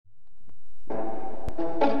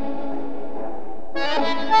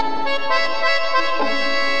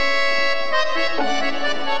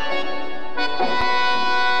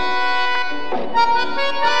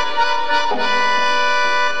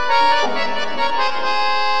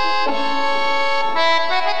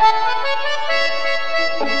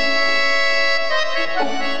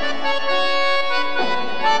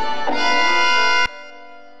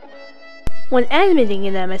When animating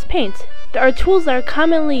in MS Paint, there are tools that are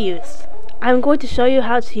commonly used. I'm going to show you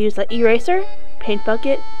how to use the eraser, paint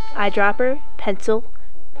bucket, eyedropper, pencil,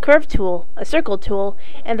 curve tool, a circle tool,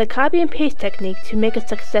 and the copy and paste technique to make a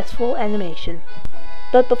successful animation.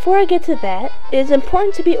 But before I get to that, it is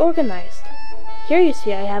important to be organized. Here you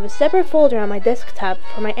see I have a separate folder on my desktop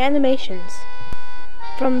for my animations.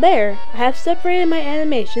 From there, I have separated my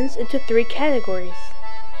animations into 3 categories: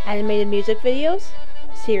 animated music videos,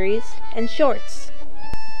 series, and shorts.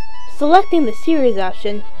 Selecting the series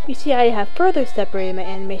option, you see I have further separated my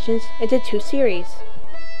animations into 2 series.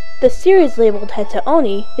 The series labeled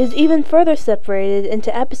Hetalia is even further separated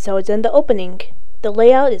into episodes and the opening. The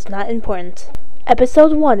layout is not important.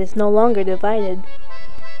 Episode 1 is no longer divided.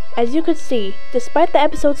 As you could see, despite the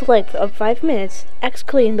episode's length of 5 minutes,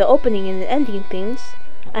 excluding the opening and ending themes,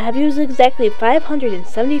 I have used exactly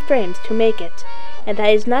 570 frames to make it, and that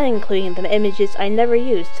is not including the images I never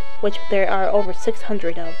used, which there are over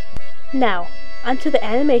 600 of. Now, onto the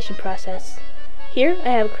animation process. Here I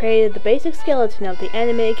have created the basic skeleton of the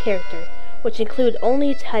animated character, which include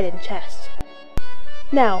only its head and chest.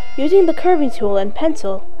 Now, using the curving tool and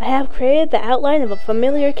pencil, I have created the outline of a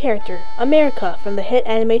familiar character, America, from the hit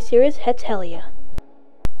anime series Hetalia.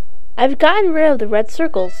 I've gotten rid of the red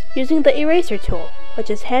circles using the eraser tool, which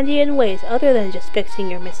is handy in ways other than just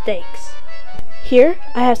fixing your mistakes. Here,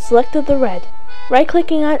 I have selected the red.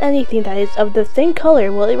 Right-clicking on anything that is of the same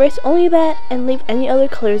color will erase only that and leave any other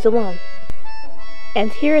colors alone.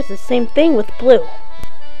 And here is the same thing with blue.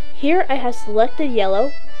 Here I have selected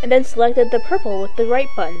yellow, and then selected the purple with the right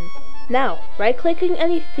button. Now, right-clicking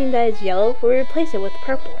anything that is yellow will replace it with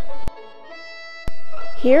purple.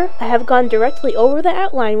 Here, I have gone directly over the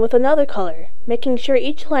outline with another color, making sure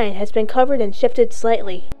each line has been covered and shifted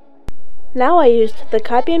slightly. Now I used the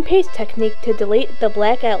copy and paste technique to delete the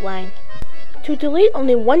black outline. To delete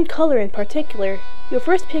only one color in particular, you'll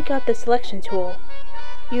first pick out the selection tool.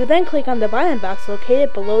 You then click on the bottom box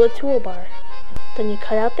located below the toolbar. Then you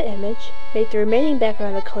cut out the image, make the remaining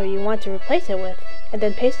background the color you want to replace it with, and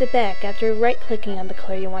then paste it back after right-clicking on the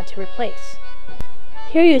color you want to replace.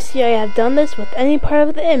 Here you see I have done this with any part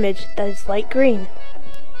of the image that is light green.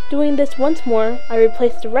 Doing this once more, I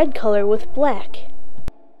replaced the red color with black.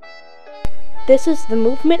 This is the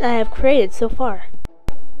movement I have created so far.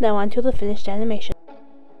 Now onto the finished animation.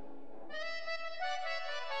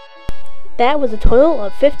 That was a total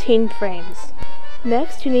of 15 frames.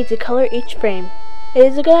 Next, you need to color each frame. It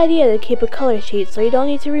is a good idea to keep a color sheet so you don't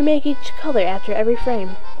need to remake each color after every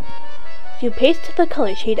frame. You paste the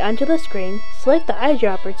color sheet onto the screen, select the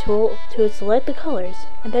eyedropper tool to select the colors,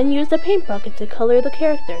 and then use the paint bucket to color the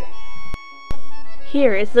character.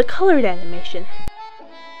 Here is the colored animation.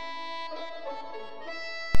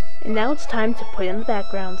 And now it's time to put in the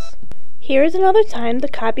backgrounds. Here is another time the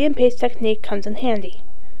copy and paste technique comes in handy.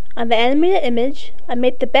 On the animated image, I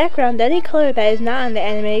made the background any color that is not on the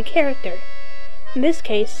animated character. In this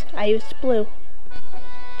case, I used blue.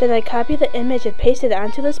 Then I copied the image and pasted it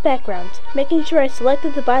onto this background, making sure I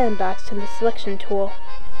selected the bottom box in the selection tool.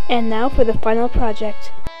 And now for the final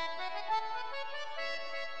project.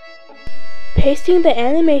 Pasting the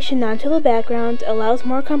animation onto the background allows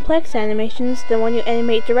more complex animations than when you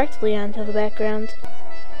animate directly onto the background.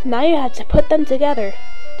 Now you have to put them together.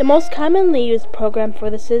 The most commonly used program for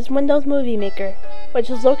this is Windows Movie Maker, which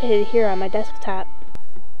is located here on my desktop.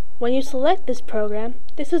 When you select this program,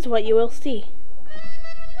 this is what you will see.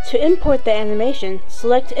 To import the animation,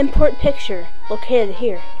 select Import Picture, located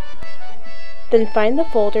here. Then find the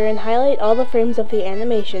folder and highlight all the frames of the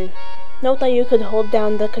animation. Note that you could hold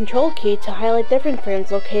down the Control key to highlight different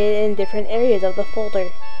frames located in different areas of the folder.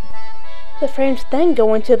 The frames then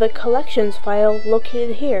go into the Collections file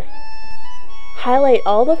located here. Highlight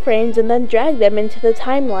all the frames and then drag them into the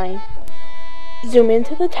timeline. Zoom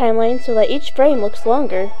into the timeline so that each frame looks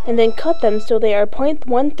longer, and then cut them so they are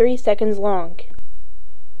 0.13 seconds long.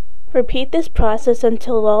 Repeat this process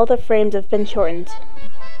until all the frames have been shortened.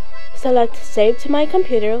 Select Save to My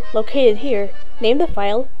Computer, located here, name the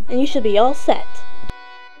file, and you should be all set.